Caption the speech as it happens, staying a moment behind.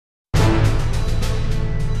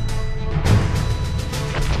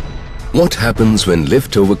What happens when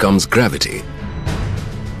lift overcomes gravity?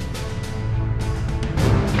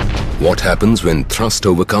 What happens when thrust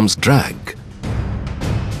overcomes drag?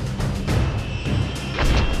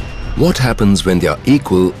 What happens when they are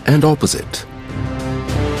equal and opposite?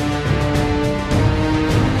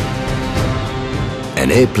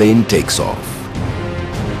 An airplane takes off.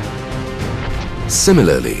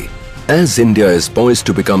 Similarly, as India is poised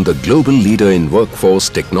to become the global leader in workforce,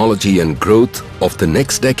 technology and growth of the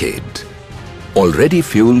next decade, already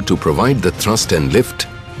fueled to provide the thrust and lift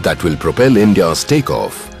that will propel India's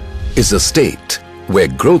takeoff, is a state where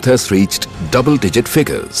growth has reached double-digit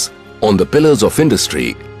figures on the pillars of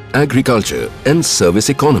industry, agriculture and service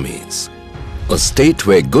economies. A state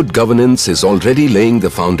where good governance is already laying the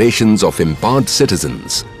foundations of empowered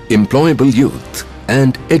citizens, employable youth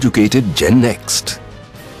and educated Gen Next.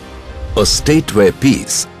 A state where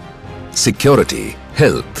peace, security,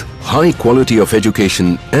 health, high quality of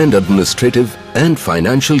education and administrative and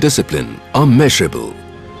financial discipline are measurable.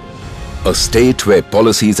 A state where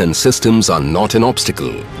policies and systems are not an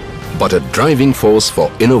obstacle, but a driving force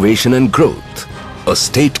for innovation and growth. A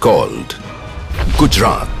state called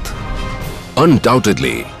Gujarat.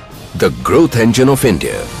 Undoubtedly, the growth engine of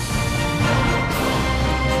India.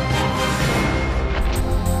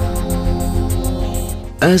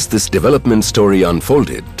 As this development story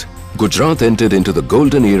unfolded, Gujarat entered into the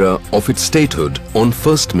golden era of its statehood on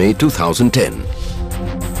 1st May 2010.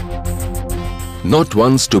 Not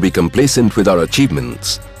once to be complacent with our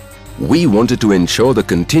achievements, we wanted to ensure the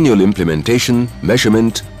continual implementation,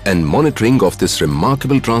 measurement and monitoring of this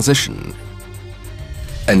remarkable transition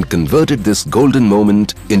and converted this golden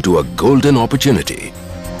moment into a golden opportunity.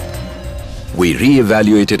 We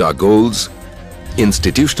re-evaluated our goals,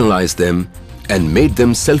 institutionalized them and made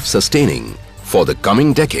them self-sustaining for the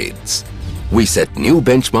coming decades. We set new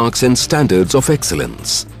benchmarks and standards of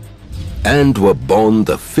excellence and were born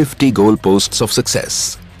the 50 goalposts of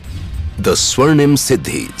success, the Swarnim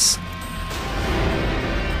Siddhis.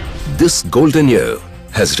 This golden year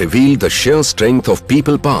has revealed the sheer strength of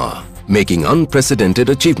people power, making unprecedented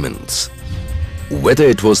achievements. Whether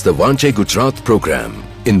it was the Vanche Gujarat program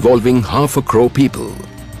involving 500 crore people,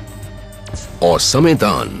 or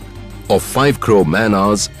Samedan of 5 crore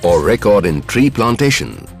man-hours or record in tree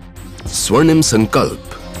plantation, Swarnim Sankalp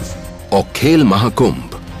or Khel Mahakumbh,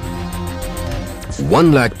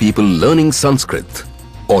 1 lakh people learning Sanskrit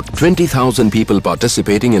or 20,000 people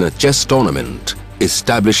participating in a chess tournament,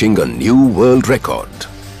 establishing a new world record.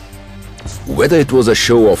 Whether it was a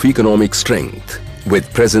show of economic strength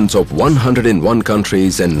with presence of 101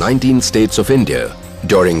 countries and 19 states of India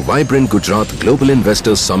during vibrant Gujarat Global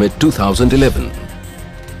Investors Summit 2011,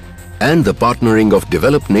 and the partnering of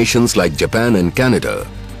developed nations like Japan and Canada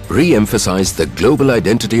re-emphasized the global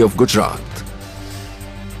identity of Gujarat.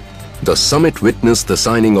 The summit witnessed the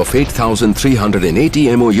signing of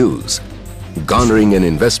 8,380 MOUs, garnering an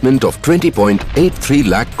investment of 20.83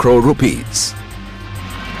 lakh crore rupees.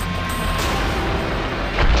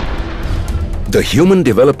 The Human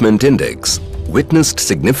Development Index witnessed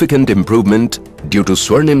significant improvement due to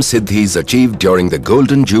Swarnim Siddhis achieved during the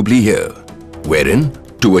Golden Jubilee year, wherein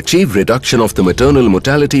to achieve reduction of the maternal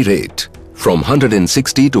mortality rate from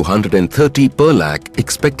 160 to 130 per lakh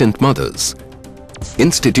expectant mothers,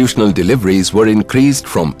 institutional deliveries were increased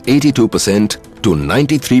from 82% to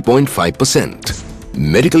 93.5%.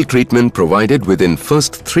 Medical treatment provided within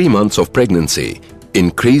first 3 months of pregnancy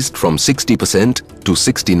increased from 60% to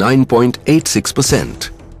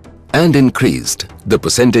 69.86% and increased the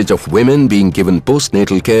percentage of women being given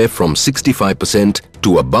postnatal care from 65%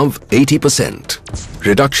 to above 80%.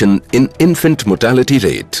 Reduction in infant mortality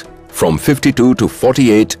rate from 52 to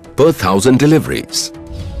 48 per 1,000 deliveries.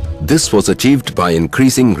 This was achieved by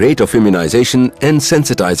increasing rate of immunization and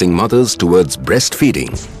sensitizing mothers towards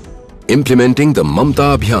breastfeeding. Implementing the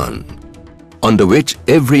Mamta Abhiyan, under which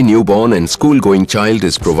every newborn and school-going child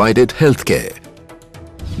is provided health care.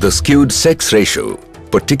 The skewed sex ratio,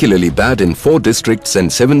 particularly bad in 4 districts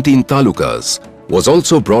and 17 talukas, was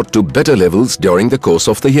also brought to better levels during the course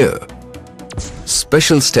of the year.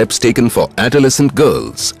 Special steps taken for adolescent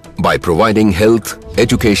girls by providing health,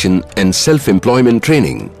 education and self-employment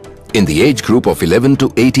training in the age group of 11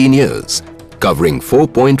 to 18 years, covering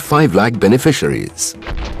 4.5 lakh beneficiaries.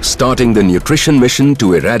 Starting the nutrition mission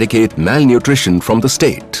to eradicate malnutrition from the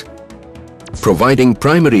state. Providing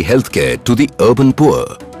primary health care to the urban poor.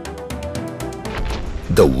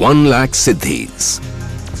 The 1 lakh Siddhis.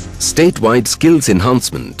 Statewide skills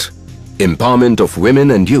enhancement, empowerment of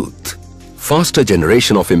women and youth, faster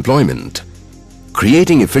generation of employment,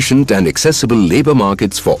 creating efficient and accessible labor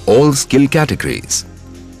markets for all skill categories,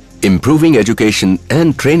 Improving education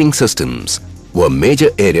and training systems were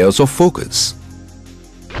major areas of focus.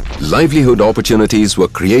 Livelihood opportunities were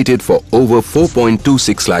created for over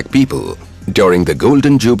 4.26 lakh people during the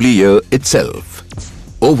Golden Jubilee year itself.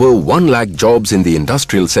 Over 1 lakh jobs in the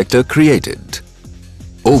industrial sector created.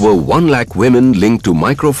 Over 1 lakh women linked to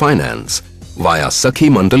microfinance via Sakhi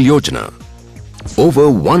Mandal Yojana.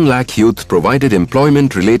 Over 1 lakh youth provided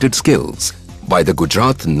employment-related skills by the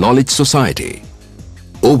Gujarat Knowledge Society.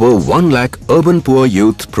 Over 1 lakh urban poor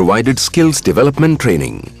youth provided skills development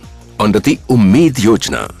training under the Ummeed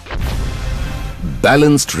Yojana.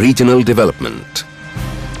 Balanced regional development.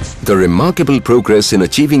 The remarkable progress in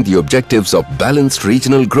achieving the objectives of balanced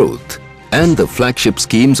regional growth and the flagship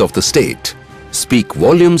schemes of the state speak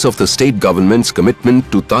volumes of the state government's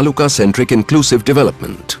commitment to taluka-centric inclusive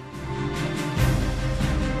development.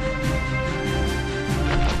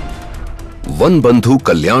 Van Bandhu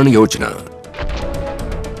Kalyan Yojana.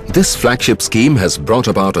 This flagship scheme has brought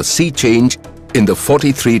about a sea change in the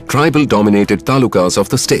 43 tribal-dominated talukas of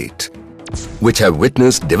the state, which have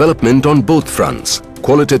witnessed development on both fronts,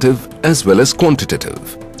 qualitative as well as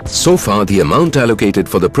quantitative. So far, the amount allocated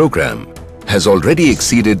for the program has already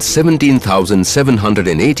exceeded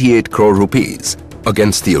 17,788 crore rupees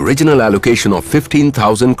against the original allocation of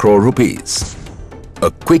 15,000 crore rupees.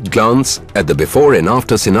 A quick glance at the before and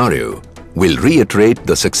after scenario will reiterate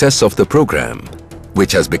the success of the program,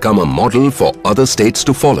 which has become a model for other states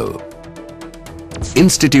to follow.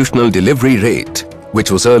 Institutional delivery rate,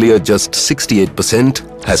 which was earlier just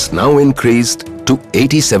 68%, has now increased to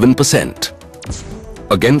 87%.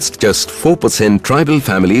 Against just 4% tribal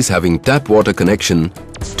families having tap water connection,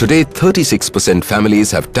 today 36%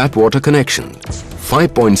 families have tap water connection.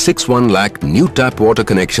 5.61 lakh new tap water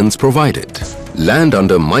connections provided. Land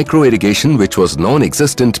under micro irrigation, which was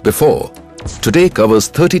non-existent before, today covers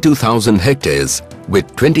 32,000 hectares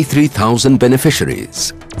with 23,000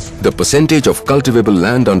 beneficiaries. The percentage of cultivable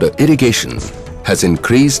land under irrigation has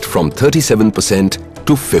increased from 37%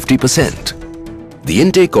 to 50%. The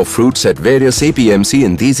intake of fruits at various APMC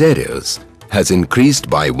in these areas has increased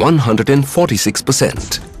by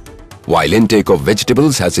 146%, while intake of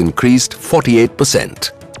vegetables has increased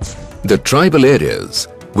 48%. The tribal areas,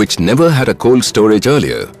 which never had a cold storage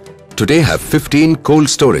earlier, today have 15 cold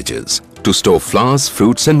storages to store flowers,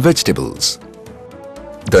 fruits and vegetables.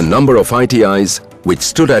 The number of ITIs, which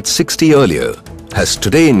stood at 60 earlier, has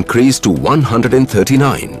today increased to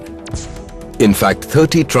 139. In fact,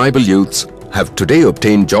 30 tribal youths have today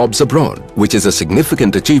obtained jobs abroad, which is a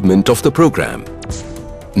significant achievement of the program.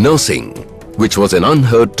 Nursing, which was an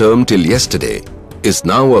unheard term till yesterday, is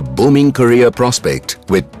now a booming career prospect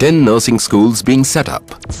with 10 nursing schools being set up.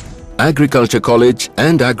 Agriculture College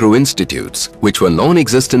and Agro Institutes, which were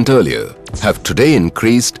non-existent earlier, have today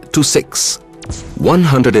increased to 6.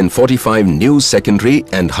 145 new secondary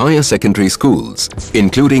and higher secondary schools,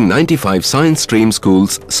 including 95 science stream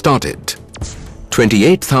schools, started.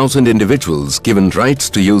 28,000 individuals given rights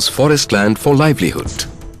to use forest land for livelihood.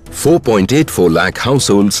 4.84 lakh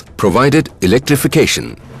households provided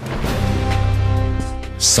electrification.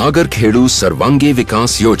 Sagar Khedu Sarvangi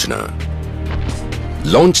Vikas Yojana,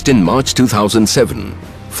 launched in March 2007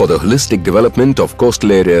 for the holistic development of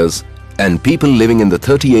coastal areas and people living in the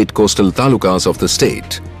 38 coastal talukas of the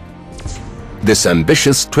state. This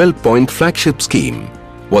ambitious 12-point flagship scheme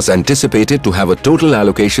was anticipated to have a total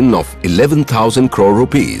allocation of 11,000 crore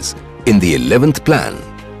rupees in the 11th plan,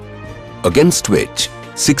 against which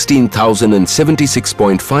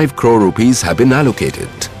 16,076.5 crore rupees have been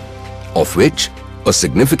allocated, of which a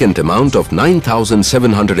significant amount of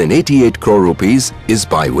 9,788 crore rupees is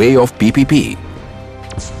by way of PPP.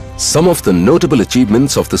 Some of the notable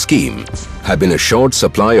achievements of the scheme have been assured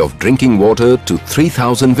supply of drinking water to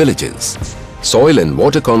 3,000 villages, soil and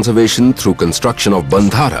water conservation through construction of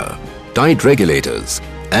bandhara, tide regulators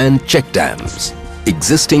and check dams,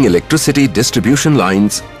 existing electricity distribution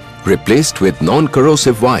lines replaced with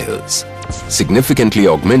non-corrosive wires, significantly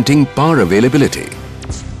augmenting power availability.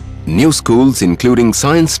 New schools, including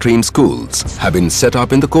science stream schools, have been set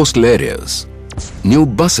up in the coastal areas. New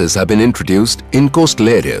buses have been introduced in coastal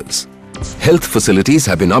areas. Health facilities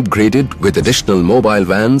have been upgraded with additional mobile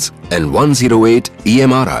vans and 108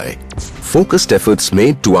 EMRI. Focused efforts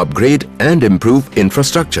made to upgrade and improve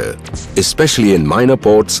infrastructure, especially in minor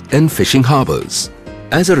ports and fishing harbours.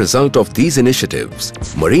 As a result of these initiatives,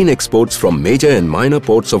 marine exports from major and minor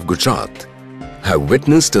ports of Gujarat have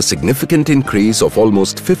witnessed a significant increase of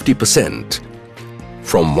almost 50%,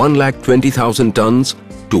 from 1,20,000 tons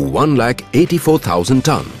to 1,84,000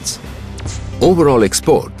 tons. Overall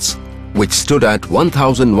exports which stood at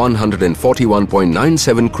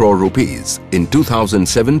 1,141.97 crore rupees in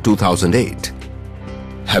 2007-2008,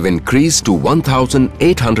 have increased to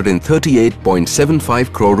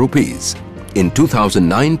 1,838.75 crore rupees in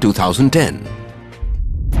 2009-2010.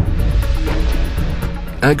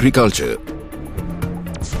 Agriculture.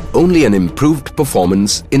 Only an improved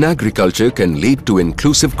performance in agriculture can lead to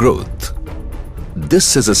inclusive growth.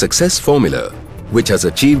 This is a success formula which has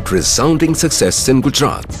achieved resounding success in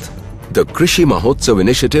Gujarat. The Krishi Mahotsav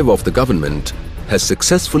initiative of the government has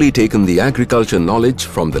successfully taken the agriculture knowledge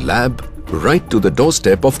from the lab right to the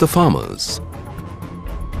doorstep of the farmers.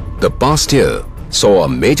 The past year saw a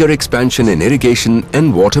major expansion in irrigation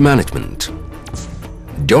and water management.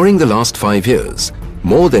 During the last 5 years,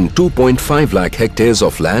 more than 2.5 lakh hectares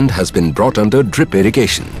of land has been brought under drip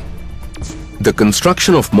irrigation. The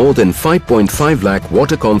construction of more than 5.5 lakh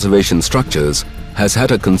water conservation structures has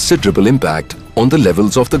had a considerable impact on the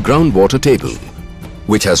levels of the groundwater table,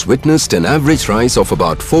 which has witnessed an average rise of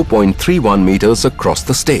about 4.31 meters across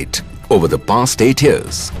the state over the past 8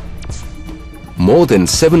 years. More than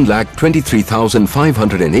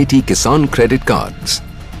 7,23,580 Kisan credit cards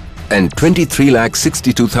and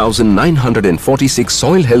 23,62,946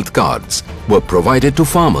 soil health cards were provided to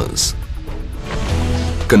farmers.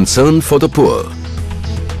 Concern for the poor.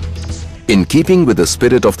 In keeping with the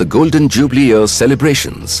spirit of the Golden Jubilee Year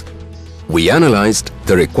celebrations, we analyzed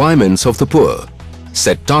the requirements of the poor,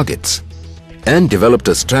 set targets, and developed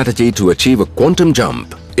a strategy to achieve a quantum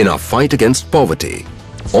jump in our fight against poverty.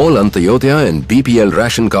 All Antyodaya and BPL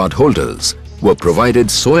ration card holders were provided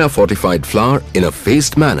soya fortified flour in a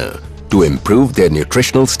phased manner to improve their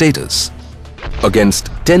nutritional status. Against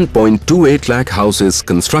 10.28 lakh houses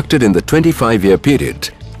constructed in the 25-year period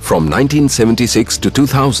from 1976 to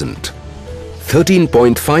 2000,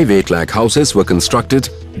 13.58 lakh houses were constructed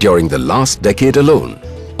during the last decade alone,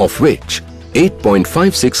 of which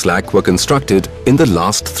 8.56 lakh were constructed in the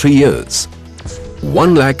last 3 years.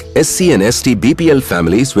 1 lakh SC and ST BPL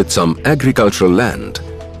families with some agricultural land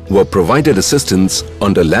were provided assistance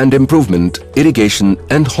under land improvement, irrigation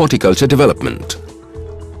and horticulture development.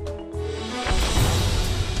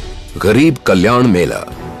 Garib Kalyan Mela.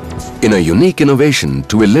 In a unique innovation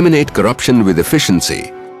to eliminate corruption with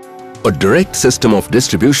efficiency, a direct system of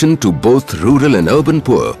distribution to both rural and urban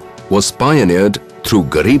poor was pioneered through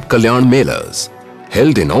Garib Kalyan Melas,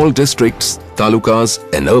 held in all districts, talukas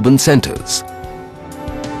and urban centers.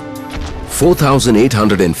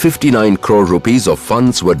 4,859 crore rupees of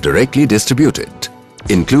funds were directly distributed,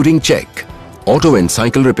 including check, auto and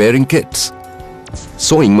cycle repairing kits,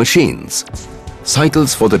 sewing machines,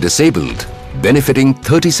 cycles for the disabled, benefiting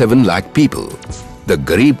 37 lakh people. The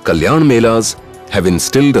Garib Kalyan Melas have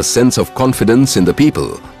instilled a sense of confidence in the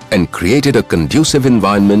people and created a conducive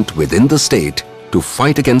environment within the state to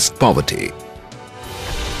fight against poverty.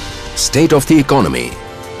 State of the economy.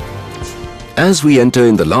 As we enter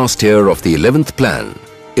in the last year of the 11th plan,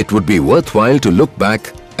 it would be worthwhile to look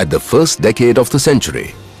back at the first decade of the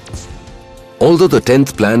century. Although the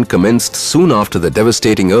 10th plan commenced soon after the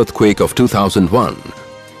devastating earthquake of 2001,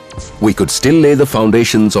 we could still lay the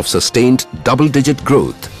foundations of sustained double-digit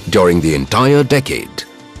growth during the entire decade.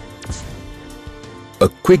 A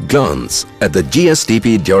quick glance at the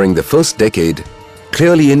GSDP during the first decade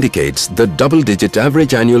clearly indicates the double-digit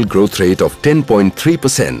average annual growth rate of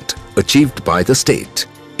 10.3% achieved by the state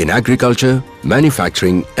in agriculture,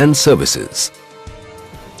 manufacturing and services.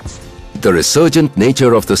 The resurgent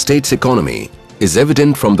nature of the state's economy is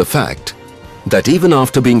evident from the fact that even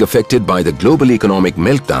after being affected by the global economic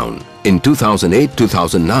meltdown in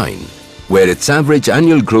 2008-2009, where its average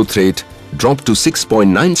annual growth rate dropped to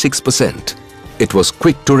 6.96%, it was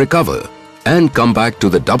quick to recover and come back to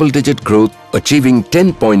the double-digit growth, achieving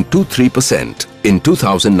 10.23% in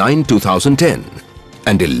 2009-2010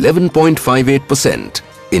 and 11.58%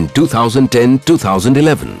 in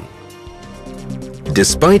 2010-2011.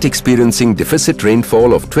 Despite experiencing deficit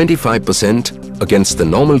rainfall of 25% against the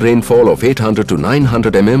normal rainfall of 800 to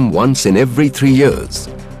 900 mm once in every 3 years,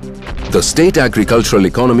 the state agricultural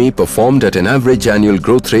economy performed at an average annual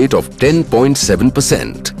growth rate of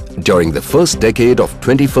 10.7% during the first decade of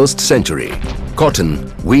 21st century. Cotton,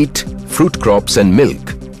 wheat, fruit crops and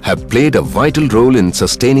milk have played a vital role in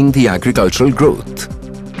sustaining the agricultural growth.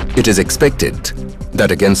 It is expected that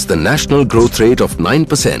against the national growth rate of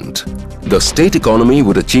 9%, the state economy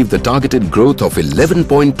would achieve the targeted growth of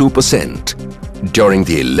 11.2% during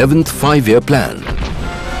the 11th five-year plan.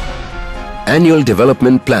 Annual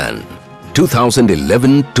Development Plan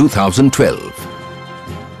 2011-2012.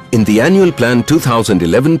 In the Annual Plan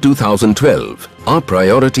 2011-2012, our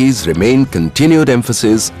priorities remain continued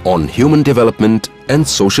emphasis on human development and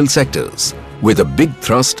social sectors, with a big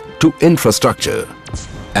thrust to infrastructure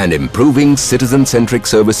and improving citizen-centric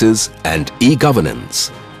services and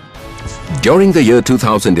e-governance. During the year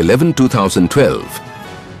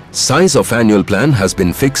 2011-2012, size of annual plan has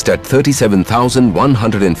been fixed at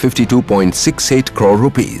 37,152.68 crore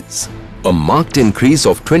rupees, a marked increase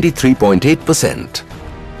of 23.8%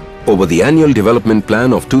 over the annual development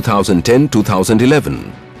plan of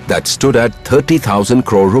 2010-2011 that stood at 30,000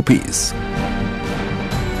 crore rupees.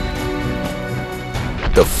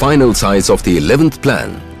 The final size of the 11th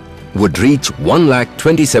plan would reach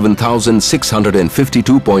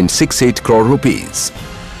 1,27,652.68 crore rupees,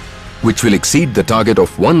 which will exceed the target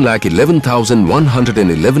of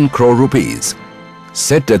 1,11,111 crore rupees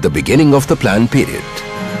set at the beginning of the plan period.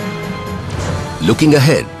 Looking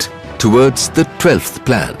ahead towards the 12th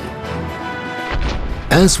plan.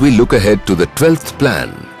 As we look ahead to the 12th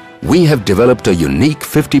plan, we have developed a unique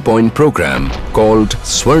 50-point program called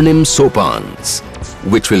Swarnim Sopans,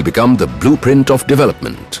 which will become the blueprint of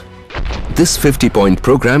development. This 50-point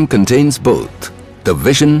program contains both the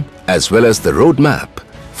vision as well as the roadmap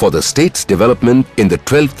for the state's development in the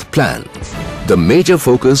 12th plan. The major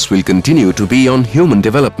focus will continue to be on human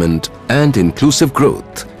development and inclusive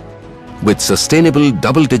growth, with sustainable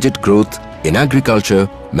double-digit growth in agriculture,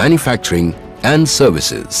 manufacturing and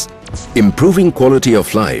services, improving quality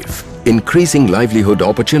of life, increasing livelihood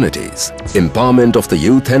opportunities, empowerment of the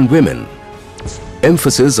youth and women,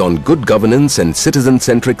 emphasis on good governance and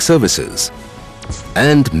citizen-centric services,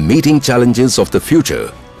 and meeting challenges of the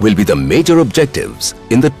future will be the major objectives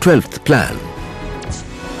in the 12th plan.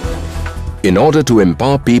 In order to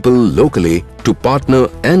empower people locally to partner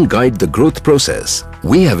and guide the growth process,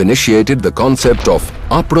 we have initiated the concept of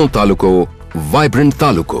Apno Taluko, Vibrant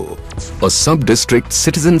Taluko, a sub-district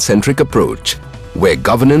citizen-centric approach where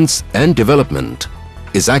governance and development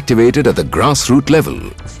is activated at the grassroots level.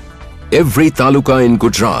 Every taluka in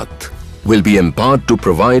Gujarat will be empowered to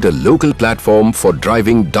provide a local platform for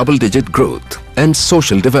driving double-digit growth and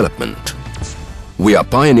social development. We are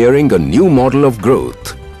pioneering a new model of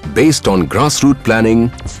growth based on grassroots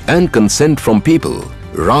planning and consent from people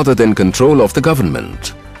rather than control of the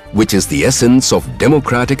government, which is the essence of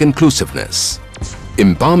democratic inclusiveness.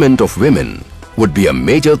 Empowerment of women would be a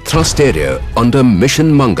major thrust area under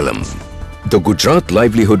Mission Mangalam. The Gujarat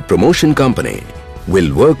Livelihood Promotion Company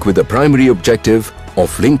will work with the primary objective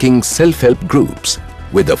of linking self-help groups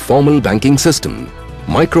with the formal banking system,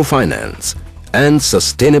 microfinance and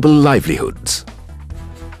sustainable livelihoods.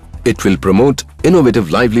 It will promote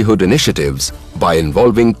innovative livelihood initiatives by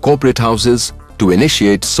involving corporate houses to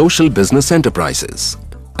initiate social business enterprises.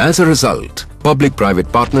 As a result, public-private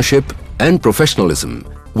partnership and professionalism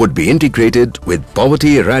would be integrated with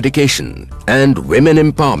poverty eradication and women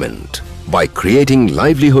empowerment by creating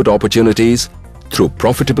livelihood opportunities through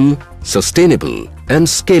profitable, sustainable and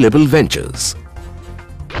scalable ventures.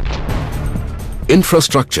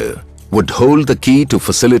 Infrastructure would hold the key to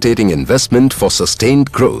facilitating investment for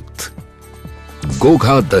sustained growth.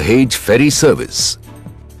 Gogha-Dahej ferry service,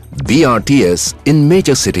 BRTS in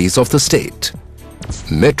major cities of the state,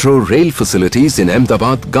 metro rail facilities in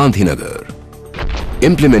Ahmedabad, Gandhinagar,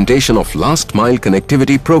 implementation of last mile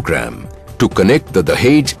connectivity program to connect the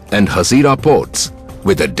Dahej and Hazira ports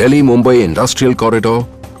with the Delhi-Mumbai industrial corridor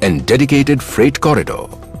and dedicated freight corridor.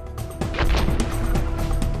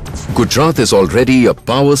 Gujarat is already a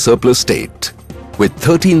power surplus state with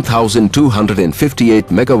 13,258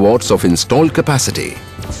 megawatts of installed capacity,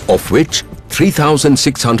 of which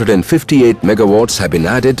 3,658 megawatts have been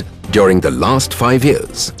added during the last 5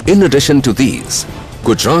 years. In addition to these,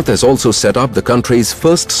 Gujarat has also set up the country's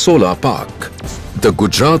first solar park, the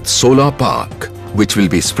Gujarat Solar Park, which will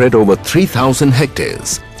be spread over 3,000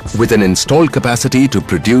 hectares with an installed capacity to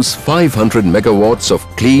produce 500 megawatts of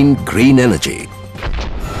clean green energy.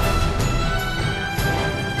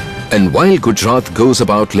 And while Gujarat goes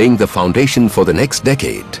about laying the foundation for the next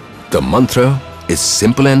decade, the mantra is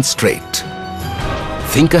simple and straight.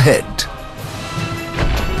 Think ahead.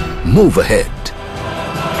 Move ahead.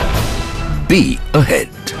 Be ahead.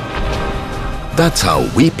 That's how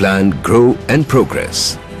we plan, grow and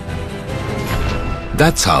progress.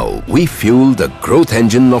 That's how we fuel the growth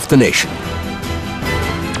engine of the nation.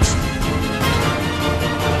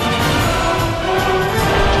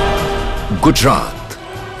 Gujarat,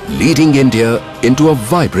 leading India into a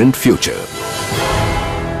vibrant future.